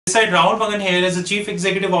Side Rahul Magan here as the Chief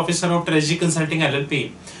Executive Officer of Treasury Consulting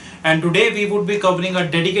LLP, and today we would be covering a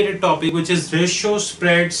dedicated topic which is ratio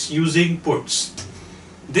spreads using puts.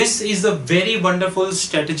 This is a very wonderful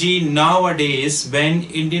strategy nowadays when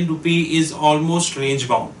Indian rupee is almost range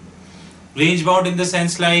bound. Range bound in the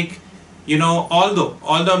sense like, although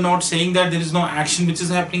I'm not saying that there is no action which is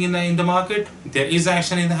happening in the market, there is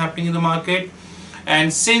action happening in the market.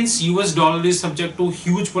 And since US dollar is subject to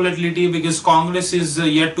huge volatility because Congress is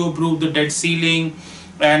yet to approve the debt ceiling,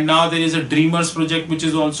 and now there is a Dreamers project which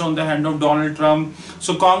is also on the hand of Donald Trump.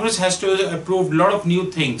 So Congress has to approve a lot of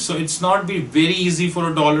new things. So it's not be very easy for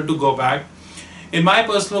a dollar to go back. In my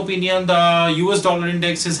personal opinion, the US dollar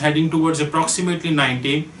index is heading towards approximately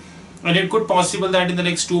 90, and it could possible that in the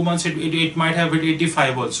next 2 months it might have hit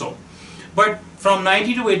 85 also. But from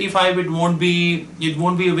 90 to 85, it won't be a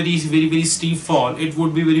very steep fall. It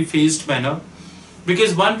would be very phased manner,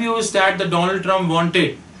 because one view is that the Donald Trump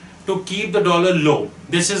wanted to keep the dollar low.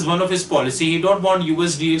 This is one of his policy. He don't want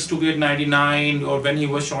USDX to be at 99, or when he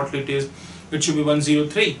was shortlisted, it should be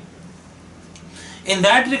 103. In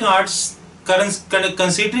that regards,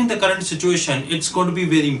 considering the current situation, it's going to be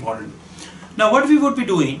very important. Now, what we would be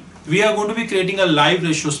doing, we are going to be creating a live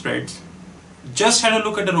ratio spreads. Just had a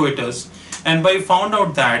look at the Reuters, and we found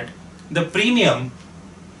out that the premium,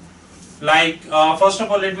 first of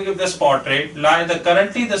all, let me give the spot rate.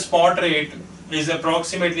 Currently the spot rate is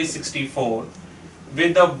approximately 64,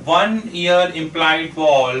 with the 1 year implied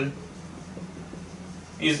vol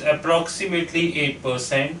is approximately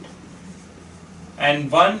 8%,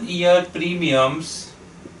 and 1 year premiums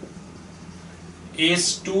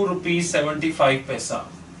is 2 rupees 75 paisa.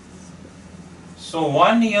 So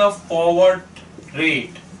 1 year forward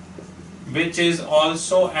rate, which is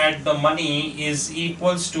also at the money, is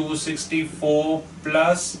equals to 64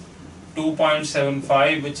 plus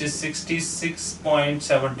 2.75, which is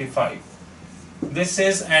 66.75. This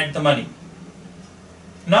is at the money.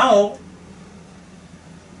 Now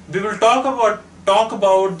we will talk about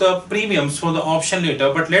the premiums for the option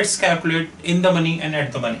later, but let's calculate in the money and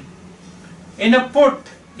at the money. In a put,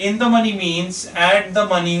 in the money means at the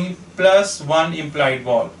money plus 1 implied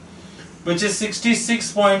vol, which is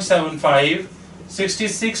 66.75.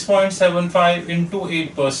 66.75 into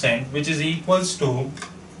 8%, which is equals to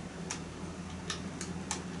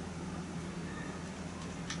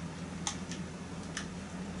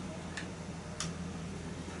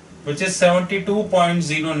which is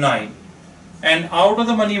 72.09, and out of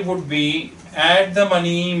the money would be at the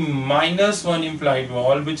money minus 1 implied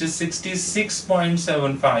vol, which is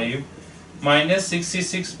 66.75 minus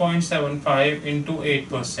 66.75 into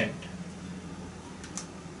 8%.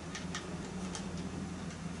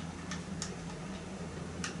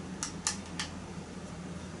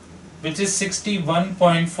 Which is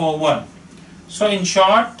 61.41. So in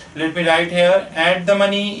short, let me write here, at the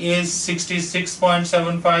money is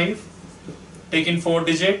 66.75, taken 4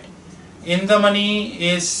 digit. In the money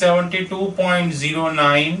is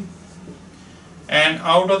 72.09, and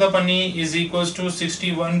out of the money is equals to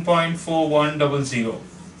 61.4100.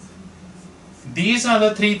 These are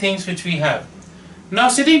the three things which we have. Now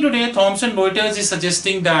sitting today, Thomson Reuters is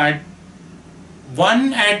suggesting that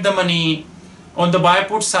one at the money on the buy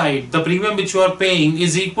put side, the premium which you are paying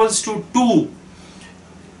is equals to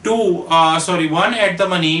 1 at the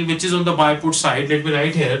money, which is on the buy put side. Let me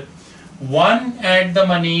write here, 1 at the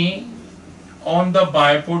money on the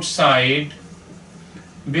buy put side,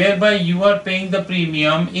 whereby you are paying the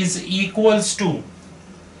premium, is equals to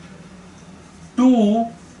 2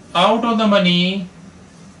 out of the money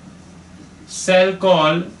sell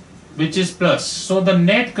call, which is plus. So the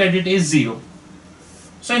net credit is 0.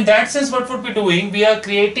 So in that sense, what would be doing, we are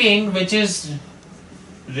creating which is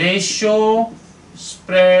ratio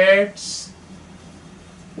spreads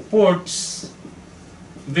puts,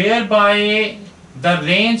 whereby the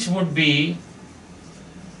range would be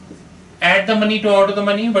at the money to out of the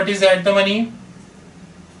money. What is at the money?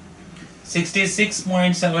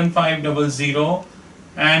 66.7500,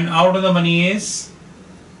 and out of the money is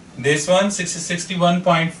this one,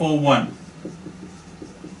 61.41.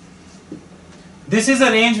 This is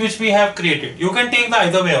a range which we have created. You can take the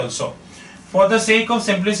either way also. For the sake of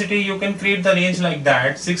simplicity, you can create the range like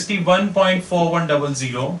that,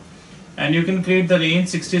 61.4100, and you can create the range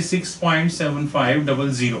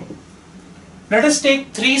 66.7500. Let us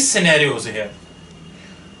take 3 scenarios here.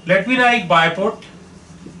 Let me write buy put,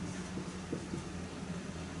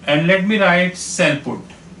 and let me write sell put,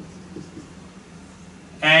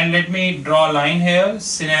 and let me draw a line here.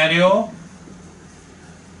 Scenario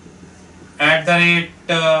at the rate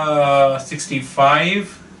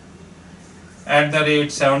 65, at the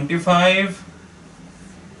rate 75,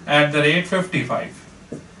 at the rate 55.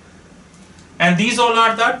 And these all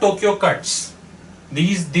are the Tokyo cuts.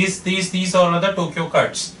 These all are the Tokyo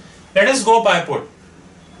cuts. Let us go buy put.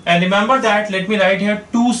 And remember that, let me write here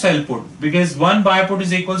 2 sell put, because 1 buy put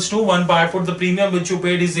is equals to 1 buy put, the premium which you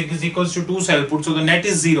paid is equals to 2 sell put, so the net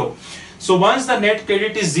is 0. So once the net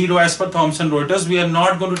credit is 0 as per Thomson Reuters, we are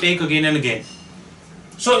not going to take again and again.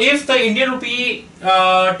 So if the Indian rupee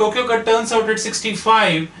Tokyo cut turns out at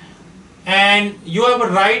 65, and you have a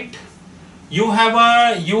right, you have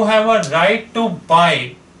a right to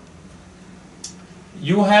buy,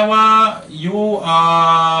 you have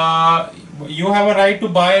a right to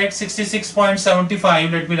buy at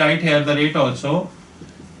 66.75. Let me write here the rate also,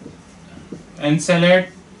 and sell at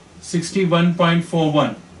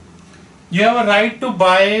 61.41. You have a right to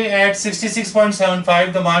buy at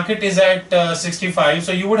 66.75. The market is at 65,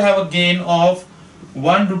 so you would have a gain of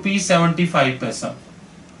 1 rupee 75 paisa.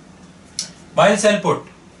 While sell put,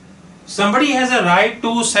 somebody has a right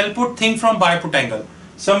to sell put, think from buy put angle.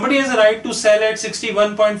 Somebody has a right to sell at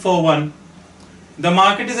 61.41. The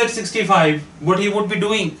market is at 65. What he would be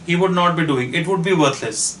doing? He would not be doing. It would be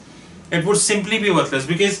worthless. It would simply be worthless,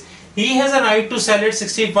 because he has a right to sell at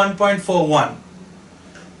 61.41.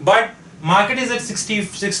 But market is at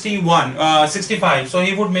 65. So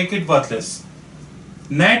he would make it worthless.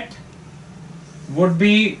 Net would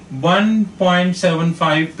be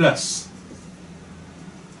 1.75 plus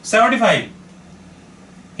 75.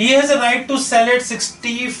 He has a right to sell at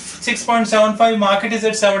 66.75. Market is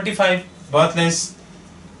at 75. Worthless.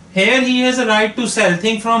 Here he has a right to sell.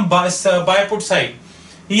 Think from buy put side.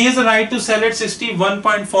 He has a right to sell at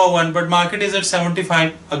 61.41, but market is at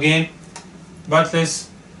 75. Again, worthless.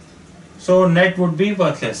 So net would be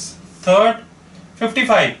worthless. Third,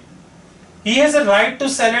 55. He has a right to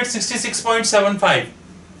sell at 66.75.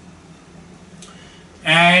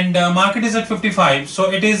 And market is at 55.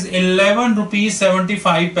 So it is 11 rupees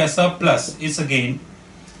 75 paisa plus is a gain.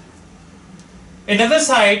 Another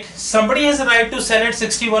side, somebody has a right to sell at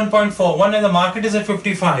 61.41 and the market is at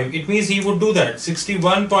 55. It means he would do that.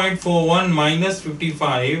 61.41 minus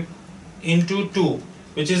 55 into 2,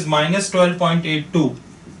 which is minus 12.82.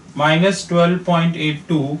 Minus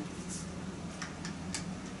 12.82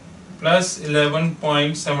 plus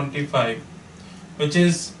 11.75, which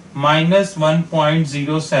is minus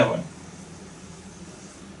 1.07.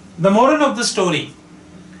 The moral of the story: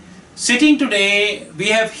 sitting today, we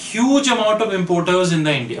have huge amount of importers in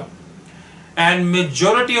the India, and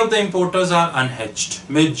majority of the importers are unhedged.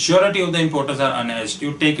 Majority of the importers are unhedged.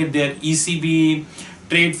 You take it, their ECB,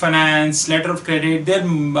 trade finance, letter of credit, their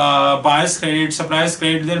buyer's credit, supplier's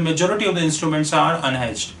credit, their majority of the instruments are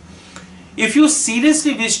unhedged. If you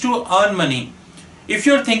seriously wish to earn money, if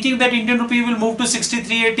you are thinking that Indian rupee will move to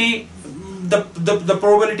 63.80, the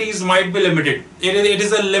probabilities might be limited. It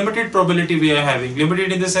is a limited probability we are having.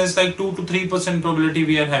 Limited in the sense like 2 to 3% probability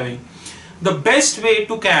we are having. The best way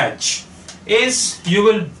to catch is you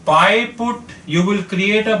will buy put, you will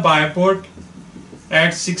create a buy put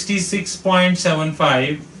at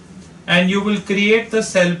 66.75 and you will create the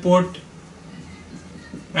sell put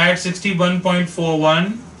at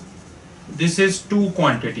 61.41. This is 2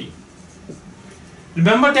 quantity.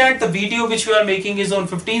 Remember that the video which we are making is on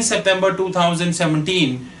 15 September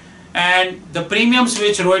 2017, and the premiums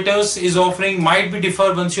which Reuters is offering might be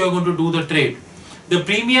differ once you are going to do the trade. The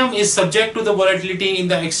premium is subject to the volatility in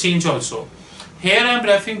the exchange also. Here I am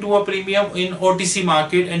referring to a premium in OTC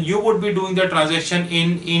market, and you would be doing the transaction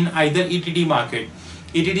in either ETD market.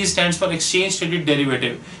 ETD stands for exchange traded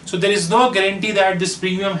derivative. So there is no guarantee that this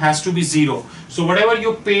premium has to be 0. So whatever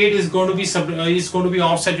you paid is going to be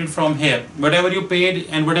offsetted from here. Whatever you paid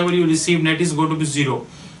and whatever you received net is going to be 0.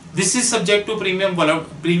 This is subject to premium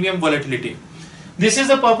volatility. This is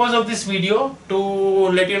the purpose of this video, to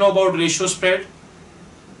let you know about ratio spread.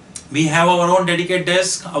 We have our own dedicated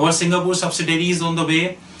desk. Our Singapore subsidiary is on the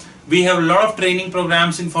way. We have a lot of training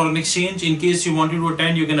programs in foreign exchange. In case you wanted to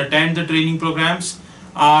attend, you can attend the training programs.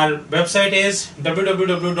 Our website is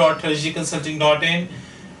www.strategyconsulting.in.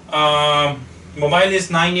 Mobile is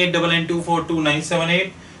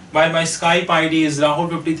 9899242978, while my Skype ID is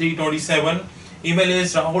Rahul5327. Email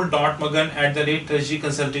is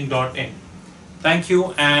rahul.magan@strategyconsulting.in. Thank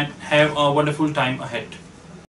you and have a wonderful time ahead.